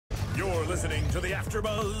You're listening to the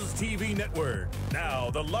AfterBuzz TV network, now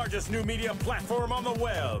the largest new media platform on the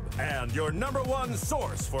web, and your #1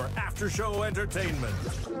 source for after-show entertainment.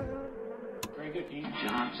 Very good, Dean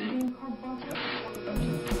Johnson.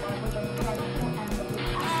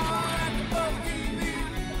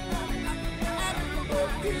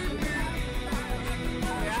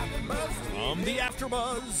 From the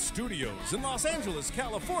AfterBuzz studios in Los Angeles,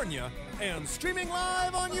 California, and streaming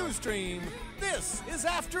live on Ustream, this is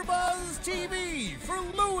AfterBuzz TV for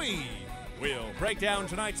Louie. We'll break down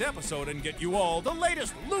tonight's episode and get you all the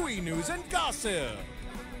latest Louie news and gossip.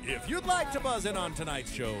 If you'd like to buzz in on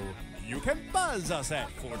tonight's show, you can buzz us at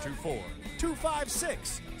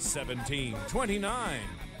 424-256-1729.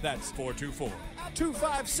 That's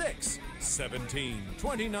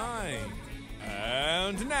 424-256-1729.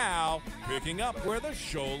 And now, picking up where the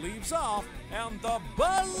show leaves off, and the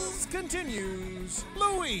buzz continues,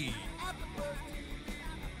 Louie.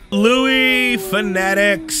 Louie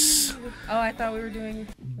fanatics. Oh, I thought we were doing.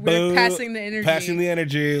 We're passing the energy. Passing the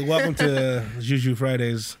energy. Welcome to Juju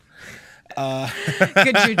Fridays. Good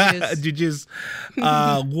jujus. Jujus.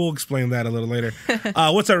 We'll explain that a little later.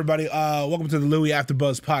 What's up, everybody? Welcome to the Louie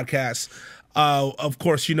AfterBuzz podcast. Of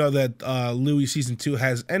course, you know that Louie season 2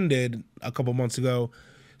 has ended a couple months ago,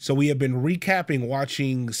 so we have been recapping,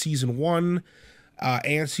 watching season 1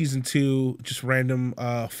 and season 2, just random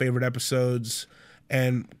favorite episodes,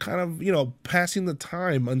 and kind of passing the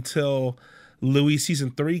time until Louie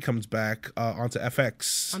season 3 comes back onto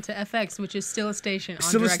FX. Onto FX, which is still a station on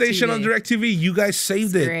Still a station on DirecTV. You guys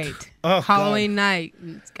saved it. Great. Oh, Halloween night.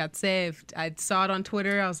 It got saved. I saw it on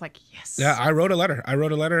Twitter. I was like, yes. Yeah, I wrote a letter.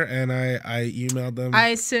 And I emailed them.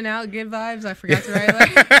 I sent out good vibes. I forgot to write a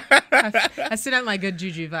letter. I sent out my good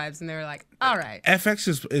juju vibes, and they were like, all right. FX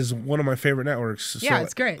is one of my favorite networks. Yeah, so,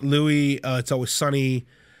 it's great. Louie, It's Always Sunny.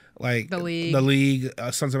 Like The League,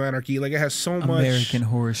 Sons of Anarchy. Like, it has so much American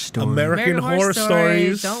Horror Story. American Horror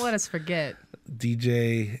Stories. Don't let us forget.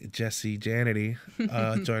 DJ Jesse Janity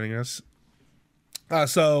joining us.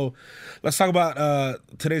 So let's talk about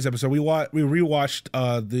today's episode. We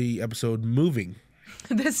rewatched the episode Moving.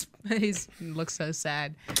 This looks so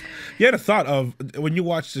sad. You had a thought of when you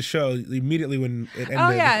watched the show immediately when it ended. Oh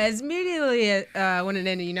yeah, immediately when it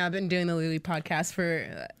ended. I've been doing the Louie podcast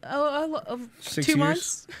for 2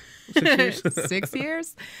 months. 6 years. 6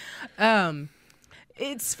 years.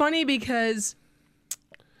 It's funny because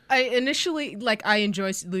I initially I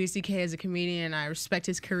enjoy Louis C.K. as a comedian. I respect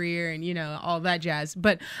his career and all that jazz.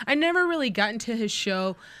 But I never really got into his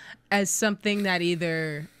show as something that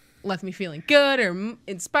either left me feeling good or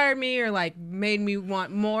inspired me or made me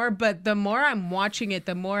want more. But the more I'm watching it,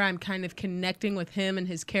 the more I'm kind of connecting with him and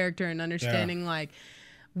his character and understanding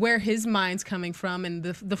where his mind's coming from and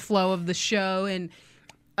the flow of the show. And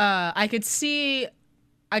I could see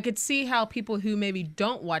how people who maybe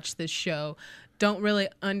don't watch this show don't really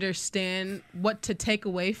understand what to take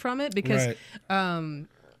away from it because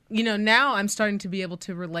now I'm starting to be able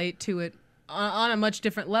to relate to it on a much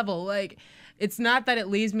different level. It's not that it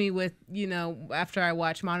leaves me with, after I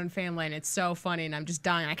watch Modern Family and it's so funny and I'm just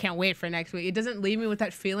dying, I can't wait for next week. It doesn't leave me with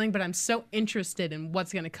that feeling, but I'm so interested in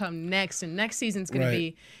what's going to come next. And next season's going to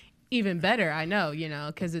be even better, I know,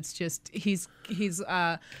 because it's just,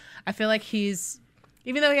 I feel like even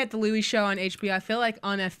though he had the Louie show on HBO, I feel like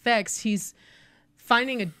on FX, he's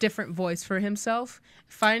finding a different voice for himself,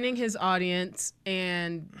 finding his audience,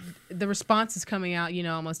 and the response is coming out,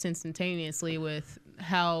 almost instantaneously with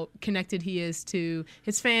how connected he is to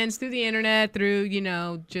his fans through the internet, through,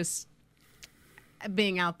 just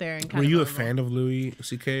being out there. And Were you a fan of Louis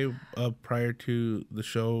C.K. Prior to the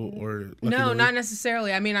show? Or No, not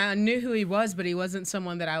necessarily. I mean, I knew who he was, but he wasn't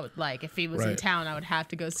someone that I would if he was in town, I would have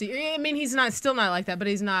to go see. I mean, he's still not like that, but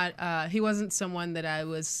he's not, he wasn't someone that I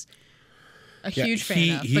was a huge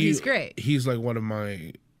fan of, but he's great. He's one of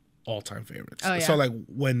my all-time favorites. Oh, yeah. So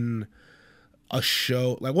when a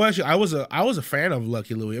show actually I was a fan of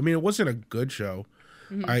Lucky Louie. I mean, it wasn't a good show.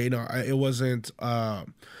 Mm-hmm. It wasn't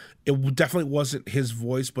it definitely wasn't his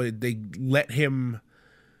voice, but they let him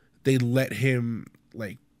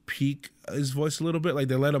peak his voice a little bit.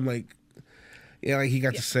 They let him he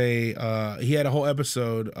got to say he had a whole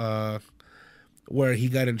episode where he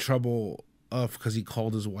got in trouble because he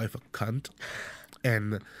called his wife a cunt,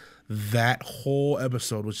 and that whole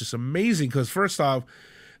episode was just amazing because first off,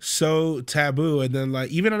 so taboo, and then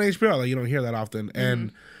even on HBO, you don't hear that often,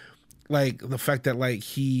 and the fact that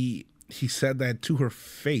he said that to her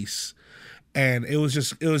face, and it was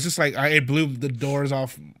just it blew the doors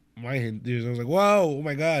off my head, dude. I was like, whoa, oh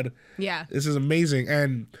my god, yeah, this is amazing.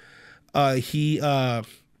 And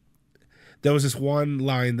there was this one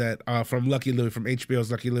line that from Lucky Louie, from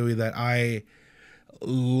HBO's Lucky Louie, that I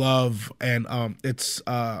love, and it's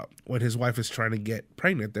when his wife is trying to get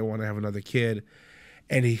pregnant, they want to have another kid,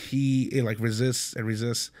 and he like resists and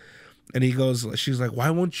resists, and he goes, she's like, why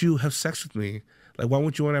won't you have sex with me? Like, why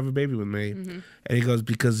won't you want to have a baby with me? Mm-hmm. And he goes,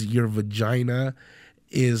 because your vagina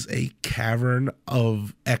is a cavern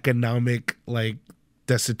of economic, like,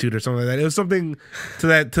 destitute or something like that. It was something to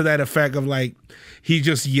that effect of, like, he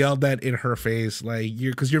just yelled that in her face, like,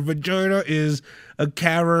 because your vagina is a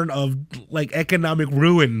cavern of, like, economic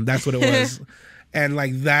ruin. That's what it was. And,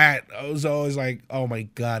 like, that, I was always like, oh my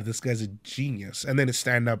God, this guy's a genius. And then his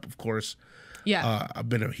stand-up, of course, I've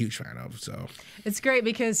been a huge fan of. So it's great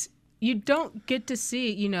because you don't get to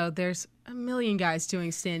see, you know, there's a million guys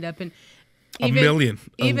doing stand-up, and literally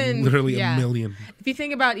a million. If you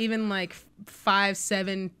think about even like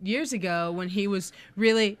 5-7 years ago when he was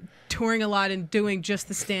really touring a lot and doing just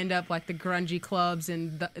the stand-up, like the grungy clubs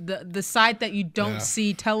and the side that you don't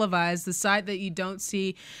see televised, the side that you don't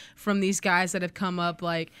see from these guys that have come up,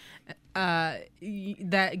 like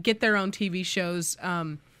that get their own TV shows.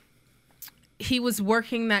 He was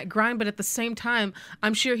working that grind, but at the same time,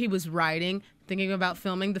 I'm sure he was writing, thinking about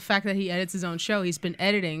filming. The fact that he edits his own show, he's been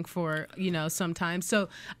editing for, you know, some time. So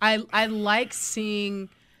I like seeing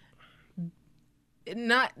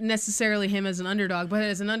not necessarily him as an underdog, but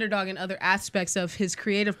as an underdog in other aspects of his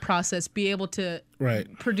creative process, be able to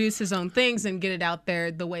produce his own things and get it out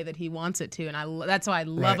there the way that he wants it to. And that's what I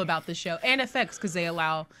love about the show and FX, because they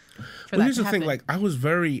allow for that here's to the happen. thing, like, I was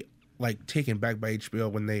very like taken back by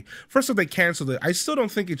HBO when they first of all they canceled it. I still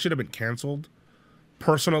don't think it should have been canceled.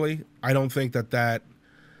 Personally, I don't think that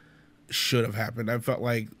should have happened. I felt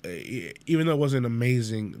like even though it wasn't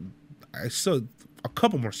amazing, I still a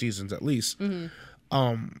couple more seasons at least.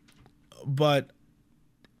 Mm-hmm. But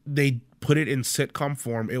they put it in sitcom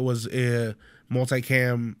form. It was a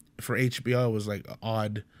multicam for HBO. It was like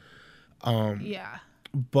odd.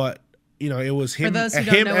 But you know, it was him. For those who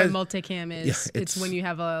don't know what multicam is, it's when you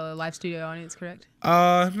have a live studio audience, correct?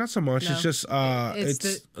 Not so much. No. It's just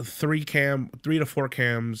it's 3 to 4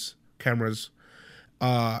 cameras,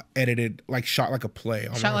 edited, like shot like a play.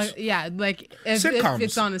 Almost. Shot like if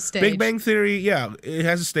it's on a stage. Big Bang Theory, it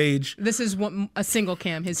has a stage. This is a single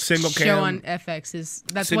cam. His show on FX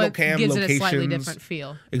that's single what cam, gives locations, it a slightly different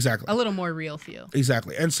feel. Exactly, a little more real feel.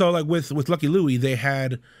 Exactly, and so like with Lucky Louie, they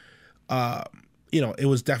had. You know, it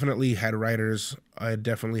was definitely had writers. I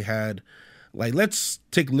definitely had, like, let's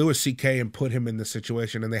take Louis C.K. and put him in this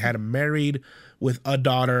situation. And they had him married with a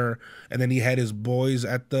daughter, and then he had his boys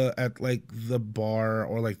at like the bar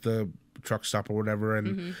or like the truck stop or whatever,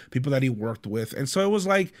 and people that he worked with. And so it was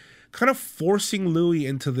like kind of forcing Louis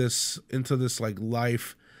into this like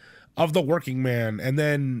life of the working man, and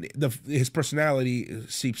then his personality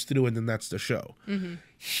seeps through, and then that's the show. Mm-hmm.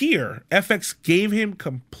 Here, FX gave him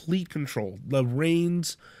complete control. The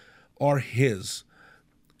reins are his,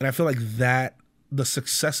 and I feel like that the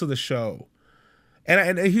success of the show.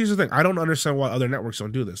 And here's the thing: I don't understand why other networks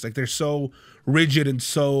don't do this. Like, they're so rigid and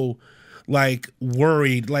so like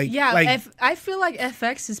worried. Like, I feel like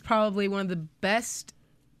FX is probably one of the best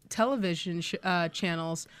television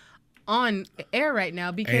channels on air right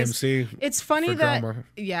now, because AMC, it's funny that drama.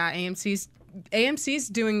 AMC's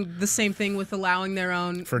doing the same thing with allowing their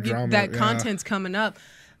own for drama, that content's coming up.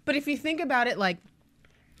 But if you think about it, like,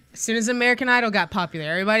 as soon as American Idol got popular,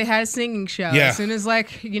 everybody had a singing show. As soon as,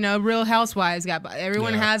 like, you know, Real Housewives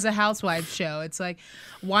everyone has a housewives show. It's like,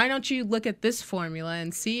 why don't you look at this formula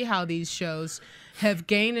and see how these shows have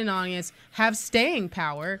gained an audience, have staying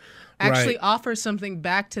power, actually offer something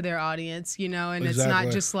back to their audience, you know, and it's not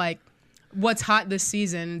just like what's hot this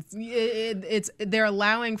season. They're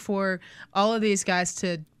allowing for all of these guys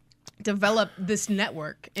to develop this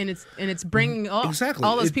network, and it's bringing all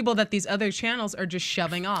those people that these other channels are just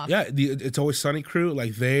shoving off. Yeah, It's Always Sunny crew,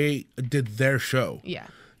 like, they did their show. Yeah.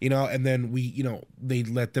 You know, and then they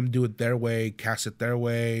let them do it their way, cast it their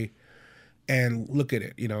way. And look at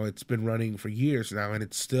it, you know, it's been running for years now, and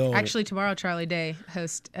it's still... Actually, tomorrow, Charlie Day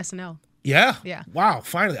hosts SNL. Yeah? Yeah. Wow,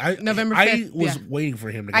 finally. November 5th. I was waiting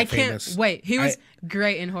for him to get famous. I can't wait. He was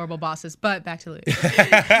great in Horrible Bosses, but back to Louie.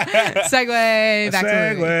 Segue, back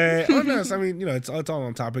to Louie. Oh, no, I mean, you know, it's all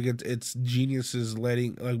on topic. It's geniuses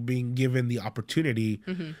being given the opportunity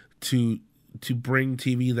to bring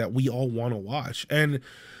TV that we all want to watch. And,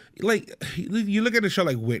 like, you look at a show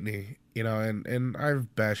like Whitney, you know, and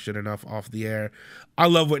I've bashed it enough off the air. I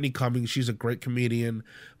love Whitney Cummings. She's a great comedian,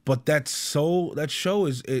 but that show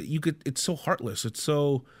is it's so heartless. It's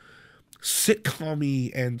so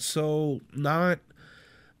sitcom-y and so not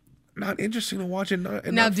not interesting to watch. And not,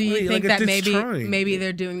 and Now, not do you funny. think like, that it's trying. maybe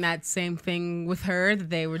they're doing that same thing with her that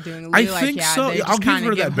they were doing? I Louie? think so. They're just I'll give kinda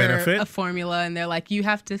her that benefit. a formula, and they're like, you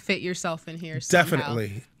have to fit yourself in here. Somehow.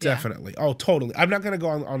 Definitely. Oh, totally. I'm not gonna go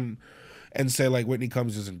on and say like Whitney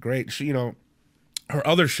Cummings isn't great. She, her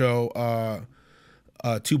other show,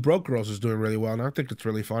 Two Broke Girls, is doing really well, and I think it's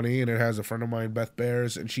really funny. And it has a friend of mine, Beth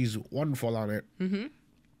Bears, and she's wonderful on it. Mm-hmm.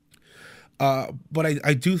 But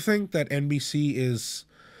I do think that NBC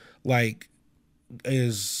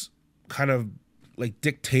is kind of like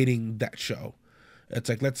dictating that show. It's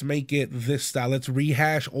like, let's make it this style. Let's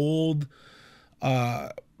rehash old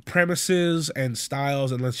premises and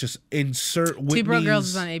styles, and let's just insert Whitney's... Two Broke Girls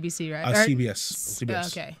is on ABC, right? CBS.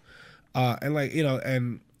 Okay. And like,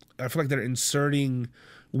 and I feel like they're inserting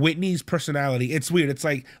Whitney's personality. It's weird. It's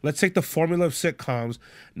like, let's take the formula of sitcoms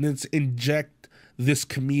and let's inject this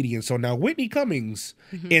comedian. So now Whitney Cummings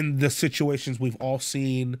in the situations we've all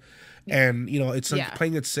seen, and it's like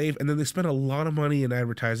playing it safe. And then they spent a lot of money in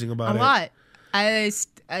advertising about it. A lot.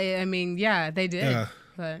 I mean, yeah, they did. Yeah.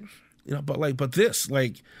 But but this,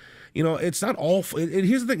 it's not all.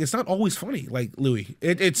 Here's the thing: it's not always funny. Like Louie,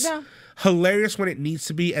 it's hilarious when it needs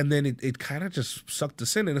to be, and then it kind of just sucked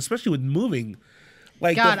us in, and especially with moving.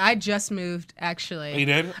 Like, God, I just moved, actually. You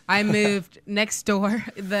did? I moved next door.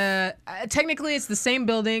 Technically, it's the same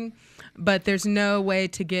building, but there's no way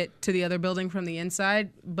to get to the other building from the inside.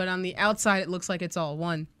 But on the outside, it looks like it's all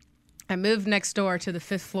one. I moved next door to the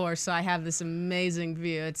 5th floor, so I have this amazing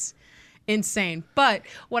view. It's insane. But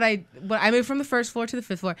I moved from the 1st floor to the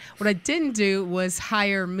 5th floor. What I didn't do was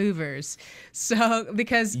hire movers. So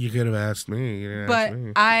because you could have asked me.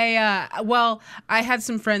 I had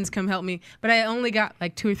some friends come help me, but I only got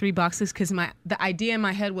like 2 or 3 boxes because the idea in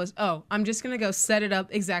my head was, I'm just gonna go set it up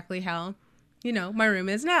exactly how my room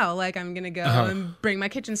is now. Like, I'm gonna go and bring my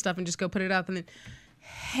kitchen stuff and just go put it up, and then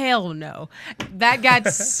hell no. That got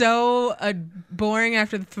so boring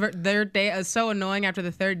after the third day. So annoying after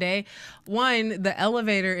the 3rd day. One, the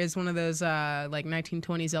elevator is one of those like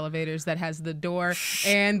 1920s elevators that has the door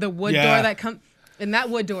and the wood door that comes. And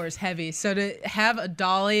that wood door is heavy. So to have a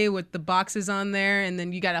dolly with the boxes on there and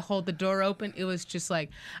then you got to hold the door open, it was just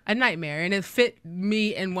like a nightmare. And it fit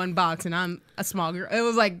me in one box, and I'm a small girl. It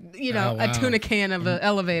was like, a tuna can of an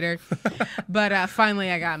elevator. But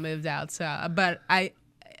finally I got moved out. So, but I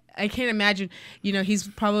can't imagine, he's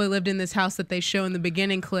probably lived in this house that they show in the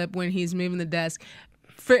beginning clip when he's moving the desk.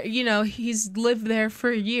 He's lived there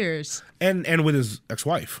for years. And with his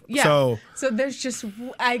ex-wife. Yeah. So there's just,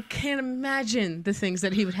 I can't imagine the things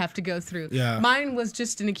that he would have to go through. Yeah. Mine was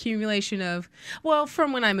just an accumulation of,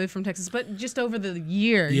 from when I moved from Texas, but just over the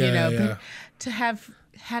year, But to have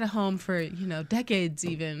had a home for, decades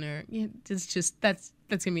even, or it's just, that's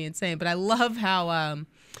going to be insane. But I love how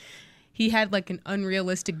he had like an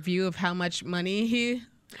unrealistic view of how much money he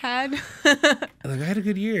had. I had a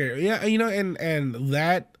good year. Yeah, and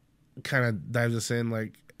that kind of dives us in,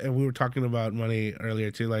 like, and we were talking about money earlier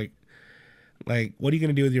too, like what are you going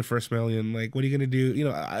to do with your first million? Like, what are you going to do?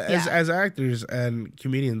 As actors and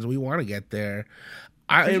comedians, we want to get there.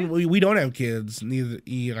 We don't have kids. Neither.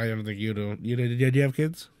 I don't think you do. Did you have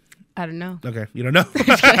kids? I don't know. Okay, you don't know.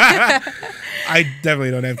 I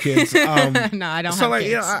definitely don't have kids. No, I don't. So have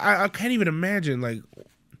kids. I can't even imagine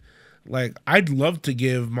like I'd love to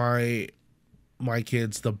give my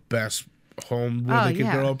kids the best home where they could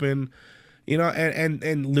grow up in,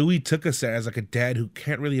 and Louie took us there as like a dad who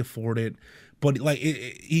can't really afford it, but like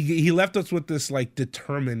he left us with this like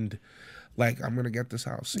determined, like, I'm gonna get this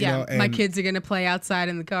house. And my kids are gonna play outside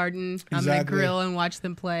in the garden. Exactly. I'm gonna grill and watch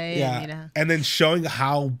them play. Yeah, and then showing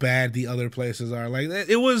how bad the other places are. Like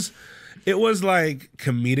it was like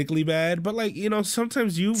comedically bad, but like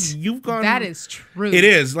sometimes you've gone. That is true. It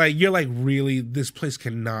is like you're like, really, this place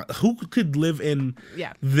cannot. Who could live in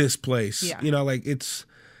this place? Yeah. Like it's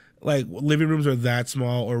like living rooms are that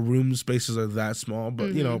small or room spaces are that small,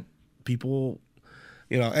 but people.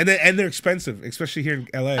 And they're expensive, especially here in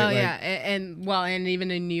LA. Oh, yeah. And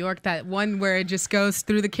even in New York, that one where it just goes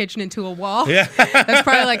through the kitchen into a wall. Yeah. That's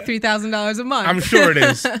probably like $3,000 a month. I'm sure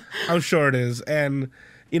it is. And,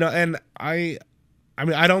 and I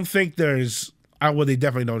don't think there's, they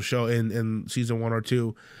definitely don't show in season 1 or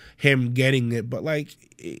 2 him getting it. But like,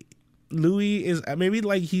 Louie is, maybe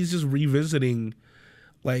like he's just revisiting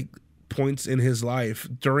like points in his life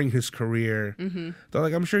during his career. So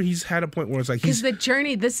like I'm sure he's had a point where it's like because the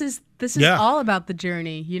journey. This is all about the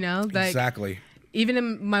journey. Like, exactly. Even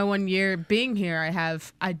in my 1 year being here, I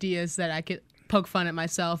have ideas that I could poke fun at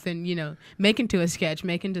myself and make into a sketch,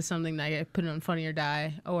 make into something that I could put on Funny or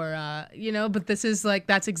Die, or But this is like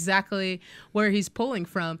that's exactly where he's pulling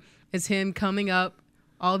from. Is him coming up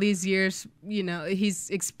all these years, you know, he's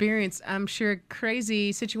experienced, I'm sure,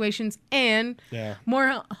 crazy situations and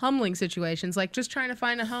more humbling situations, like just trying to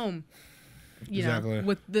find a home, you know,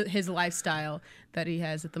 with his lifestyle that he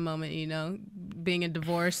has at the moment, you know, being a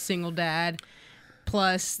divorced single dad,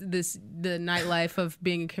 plus the nightlife of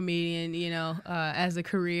being a comedian, you know, as a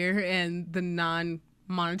career, and the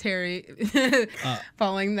non-monetary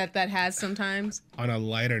following that has sometimes. On a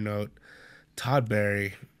lighter note, Todd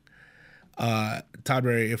Barry,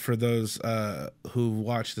 for those who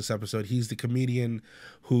watched this episode, he's the comedian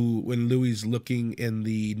who, when Louie's looking in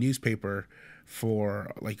the newspaper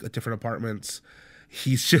for like different apartments,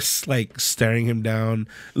 he's just like staring him down.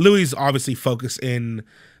 Louie's obviously focused in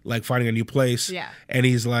like finding a new place, and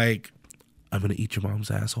he's like, "I'm gonna eat your mom's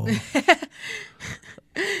asshole."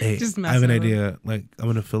 Hey, I have an idea. Like, I'm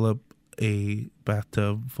gonna fill up a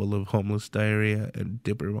bathtub full of homeless diarrhea and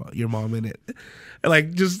dip your mom in it.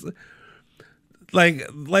 Like, just like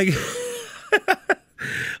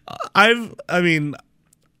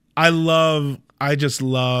I just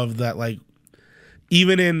love that, like,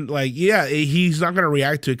 even in like, he's not gonna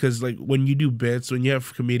react to it, because like when you do bits, when you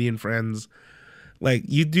have comedian friends, like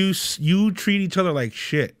you treat each other like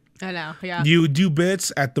shit. I know, yeah. You do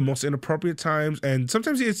bits at the most inappropriate times, and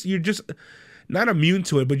sometimes you're just not immune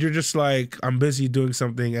to it, but you're just like, I'm busy doing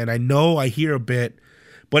something, and I know I hear a bit,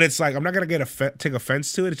 but it's like, I'm not gonna take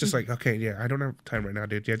offense to it. It's just like, okay, yeah, I don't have time right now,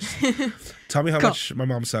 dude. Yeah, just tell me how much my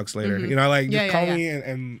mom sucks later. You know, like, just call me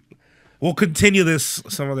and we'll continue this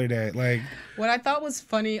some other day. Like, what I thought was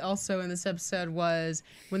funny also in this episode was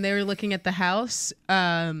when they were looking at the house,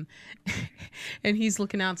 and he's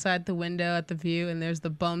looking outside the window at the view, and there's the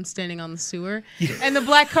bum standing on the sewer, and the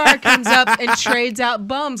black car comes up and trades out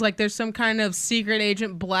bums, like there's some kind of secret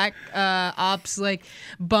agent black ops, like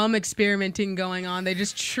bum experimenting going on. They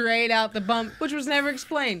just trade out the bum, which was never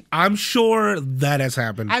explained. I'm sure that has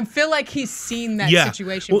happened. I feel like he's seen that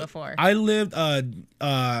situation before. I lived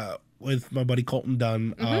with my buddy Colton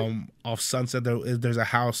Dunn off Sunset. There's a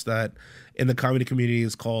house that in the comedy community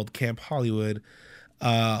is called Camp Hollywood.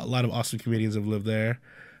 A lot of awesome comedians have lived there.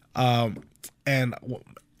 And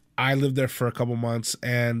I lived there for a couple months,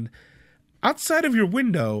 and outside of your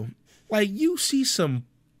window, like, you see some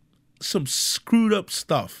screwed up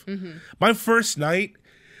stuff. My first night,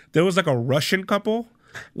 there was like a Russian couple,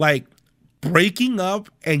 like, breaking up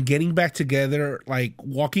and getting back together, like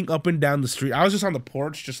walking up and down the street. I was just on the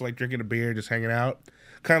porch, just like drinking a beer, just hanging out.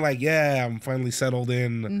 Kind of like, yeah, I'm finally settled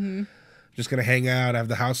in. Just gonna hang out. I have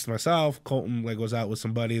the house to myself. Colton like was out with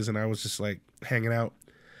some buddies, and I was just like hanging out,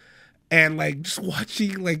 and like just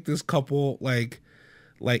watching like this couple like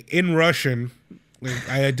in Russian. Like,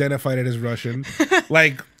 I identified it as Russian.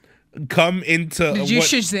 Like, come into. Did you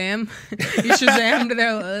Shazam? You Shazammed.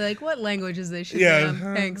 They're like, what language is this? Shazam?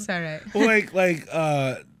 Yeah. Thanks. All right.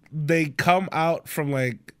 Well, they come out from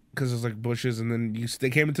like, because there's like bushes, and then they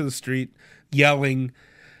came into the street yelling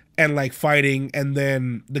and like fighting, and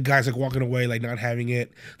then the guy's like walking away, like not having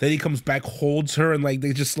it. Then he comes back, holds her, and like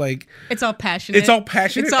they just like, it's all passionate. It's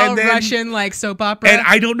all Russian, like soap opera. And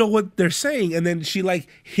I don't know what they're saying. And then she like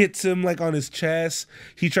hits him like on his chest.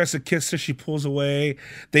 He tries to kiss her. She pulls away.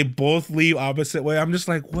 They both leave opposite way. I'm just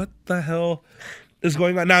like, what the hell is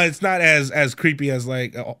going on? Now, it's not as creepy as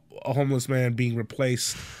like a homeless man being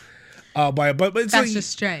replaced but it's that's like, just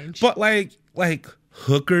strange. But like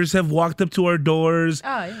hookers have walked up to our doors.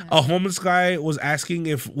 Oh, yeah. A homeless guy was asking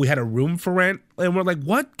if we had a room for rent, and we're like,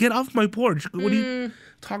 what? Get off my porch. What are you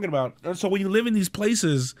talking about? And so when you live in these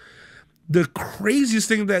places, the craziest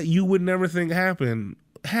thing that you would never think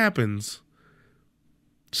happens.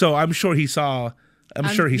 So I'm sure he saw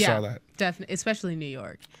that. Definitely, especially New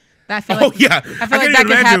York. I feel like that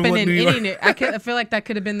could happen in any. I feel like that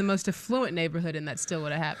could have been the most affluent neighborhood, and that still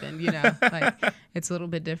would have happened. You know, like, it's a little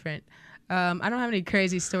bit different. I don't have any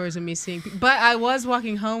crazy stories of me seeing people, but I was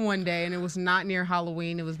walking home one day, and it was not near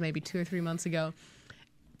Halloween. It was maybe 2 or 3 months ago.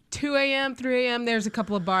 2 a.m., 3 a.m., there's a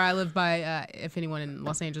couple of bars. I live by, if anyone in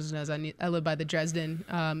Los Angeles knows, I live by the Dresden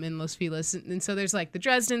in Los Feliz. And so there's like the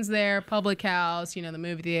Dresden's there, Public House, you know, the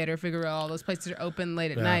movie theater, Figueroa, all those places are open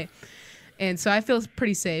late at night. And so I feel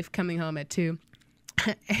pretty safe coming home at 2.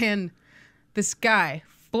 And this guy,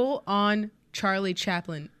 full on Charlie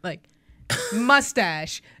Chaplin, like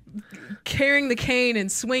mustache, carrying the cane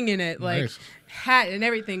and swinging it, like hat and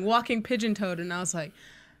everything, walking pigeon-toed. And I was like,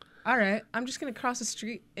 all right, I'm just going to cross the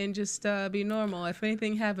street and just be normal. If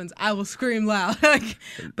anything happens, I will scream loud.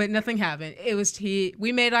 But nothing happened.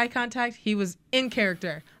 We made eye contact. He was in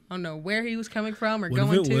character. I don't know where he was coming from or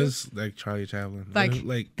going to. What if it was like Charlie Chaplin?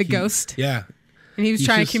 Like the ghost? Yeah. And he was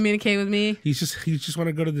trying to communicate with me. He just want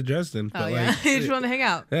to go to the Dresden. Oh, But yeah. He just wanted to hang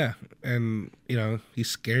out. Yeah, and he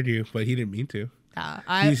scared you, but he didn't mean to.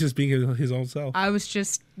 He's just being his own self. I was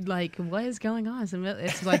just like, what is going on?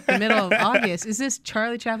 It's like the middle of August. Is this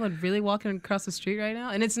Charlie Chaplin really walking across the street right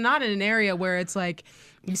now? And it's not in an area where it's like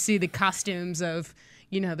you see the costumes of,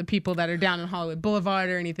 the people that are down in Hollywood Boulevard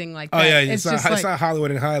or anything like that. Oh, yeah. It's not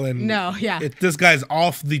Hollywood and Highland. No, yeah. This guy's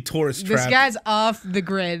off the tourist trap. This guy's off the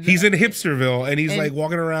grid. He's in Hipsterville, and he's like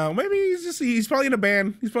walking around. Maybe he's probably in a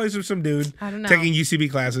band. He's probably some dude. I don't know. Taking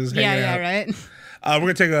UCB classes. Yeah, right. We're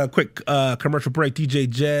going to take a quick commercial break. DJ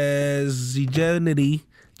Jesse Janity.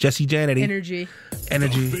 Energy.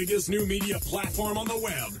 The biggest new media platform on the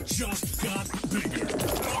web just got bigger.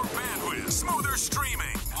 More bandwidth, smoother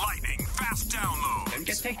streaming, lightning fast download. Don't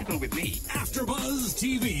get technical with me. AfterBuzz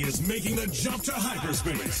TV is making the jump to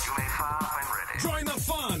hyperspace. Join the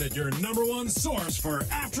fun at your #1 source for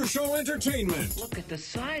after-show entertainment. Look at the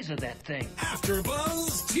size of that thing.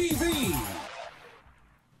 AfterBuzz TV.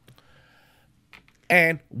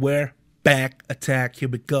 And we're back. Attack. Here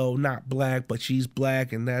we go. Not black, but she's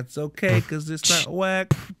black, and that's okay because it's not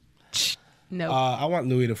whack. No. I want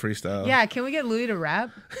Louie to freestyle. Yeah, can we get Louie to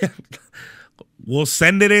rap? We'll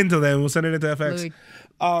send it into them. We'll send it into FX. Louie.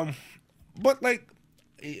 But like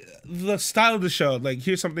the style of the show, like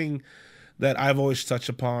here's something that I've always touched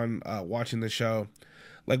upon watching the show.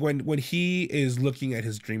 Like when he is looking at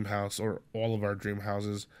his dream house or all of our dream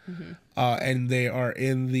houses, and they are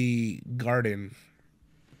in the garden,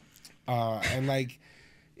 and like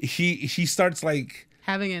he starts like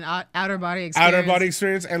having an outer body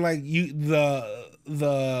experience. And like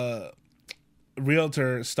the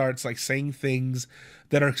realtor starts like saying things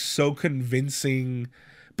that are so convincing,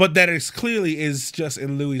 but that is clearly is just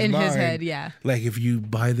in Louie's mind. In his head, yeah. Like if you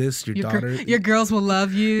buy this, your daughter, your girls will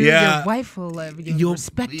love you. Yeah. Your wife will love you. You'll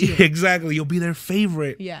respect you. Exactly. You'll be their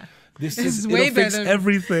favorite. Yeah. This is way better than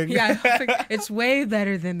everything. Yeah, it's way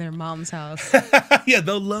better than their mom's house. Yeah,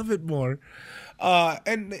 they'll love it more.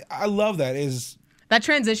 And I love that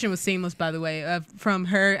transition was seamless, by the way, from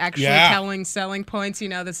her actually telling selling points.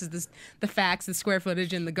 This is the facts, the square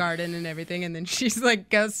footage in the garden and everything, and then she's like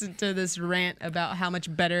goes into this rant about how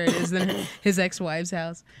much better it is than his ex-wife's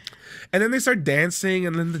house. And then they start dancing,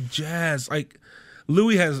 and then the jazz. Like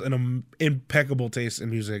Louie has an impeccable taste in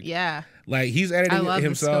music. Yeah. Like he's editing it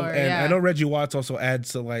himself, score, and I know Reggie Watts also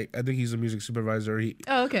adds to I think he's a music supervisor. He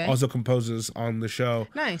also composes on the show.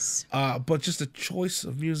 Nice. But just the choice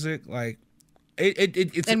of music, like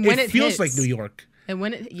it feels like New York. And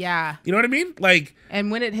when it you know what I mean? Like,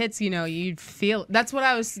 and when it hits, you'd feel that's what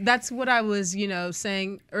I was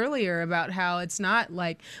saying earlier about how it's not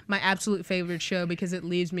like my absolute favorite show because it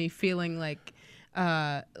leaves me feeling like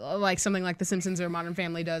something like The Simpsons or Modern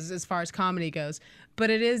Family does as far as comedy goes. But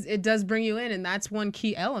it does bring you in, and that's one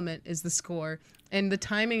key element is the score and the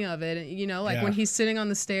timing of it. When he's sitting on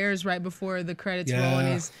the stairs right before the credits roll,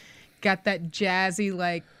 and he's got that jazzy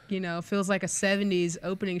feels like a 70s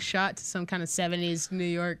opening shot to some kind of 70s New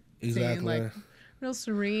York scene, like real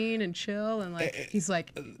serene and chill, and he's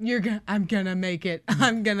like, I'm gonna make it.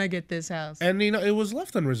 I'm gonna get this house. And it was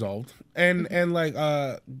left unresolved, and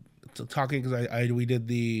talking because we did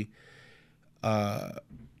the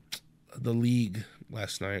League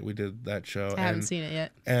last night. We did that show. I haven't seen it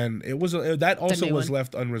yet. And it was that also was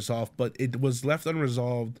left unresolved, but it was left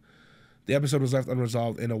unresolved. The episode was left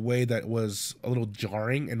unresolved in a way that was a little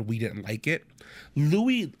jarring, and we didn't like it.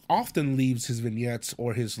 Louie often leaves his vignettes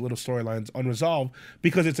or his little storylines unresolved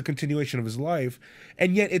because it's a continuation of his life,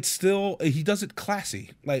 and yet it's still he does it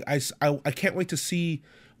classy. Like I can't wait to see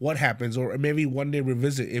what happens, or maybe one day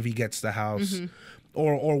revisit if he gets the house,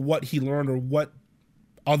 or what he learned, or what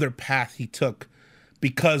other path he took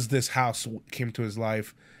because this house came to his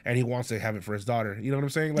life, and he wants to have it for his daughter. You know what I'm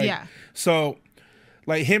saying? So.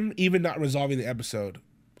 Like him even not resolving the episode,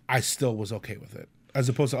 I still was okay with it, as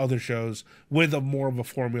opposed to other shows with more of a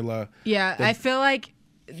formula. Yeah, I feel like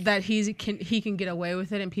that he can get away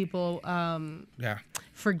with it, and people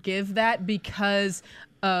forgive that because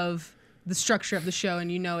of the structure of the show, and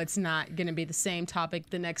it's not going to be the same topic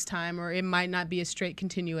the next time, or it might not be a straight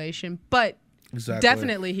continuation, but. Exactly.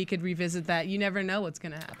 Definitely, he could revisit that. You never know what's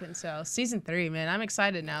gonna happen. So, season 3, man, I'm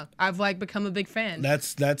excited now. I've become a big fan.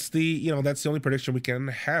 That's the only prediction we can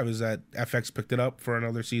have is that FX picked it up for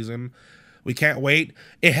another season. We can't wait.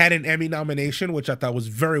 It had an Emmy nomination, which I thought was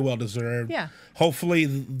very well deserved. Yeah. Hopefully,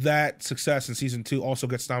 that success in season 2 also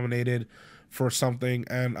gets nominated for something,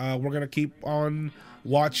 and we're gonna keep on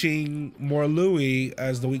watching more Louie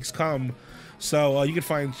as the weeks come. So you can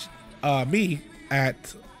find me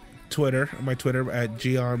at my Twitter at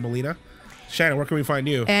Gian Molina. Shannon, where can we find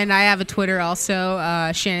you? And I have a Twitter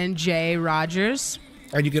also, Shannon J. Rogers.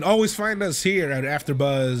 And you can always find us here at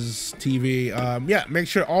AfterBuzz TV. Yeah, make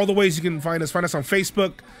sure all the ways you can find us. Find us on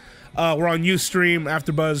Facebook. We're on Ustream,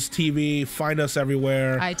 AfterBuzz TV. Find us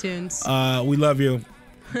everywhere. iTunes. We love you.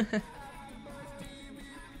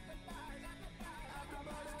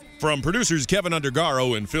 From producers Kevin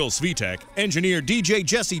Undergaro and Phil Svitek, engineer DJ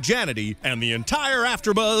Jesse Janity, and the entire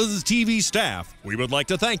AfterBuzz TV staff, we would like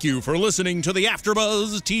to thank you for listening to the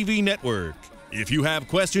AfterBuzz TV network. If you have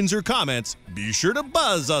questions or comments, be sure to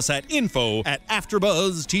buzz us at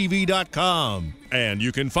info@AfterBuzzTV.com. And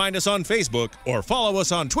you can find us on Facebook or follow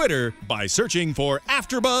us on Twitter by searching for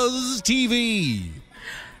AfterBuzz TV.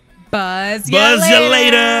 Buzz ya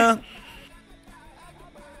later.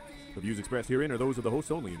 The views expressed herein are those of the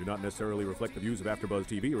hosts only and do not necessarily reflect the views of AfterBuzz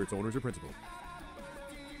TV or its owners or principals.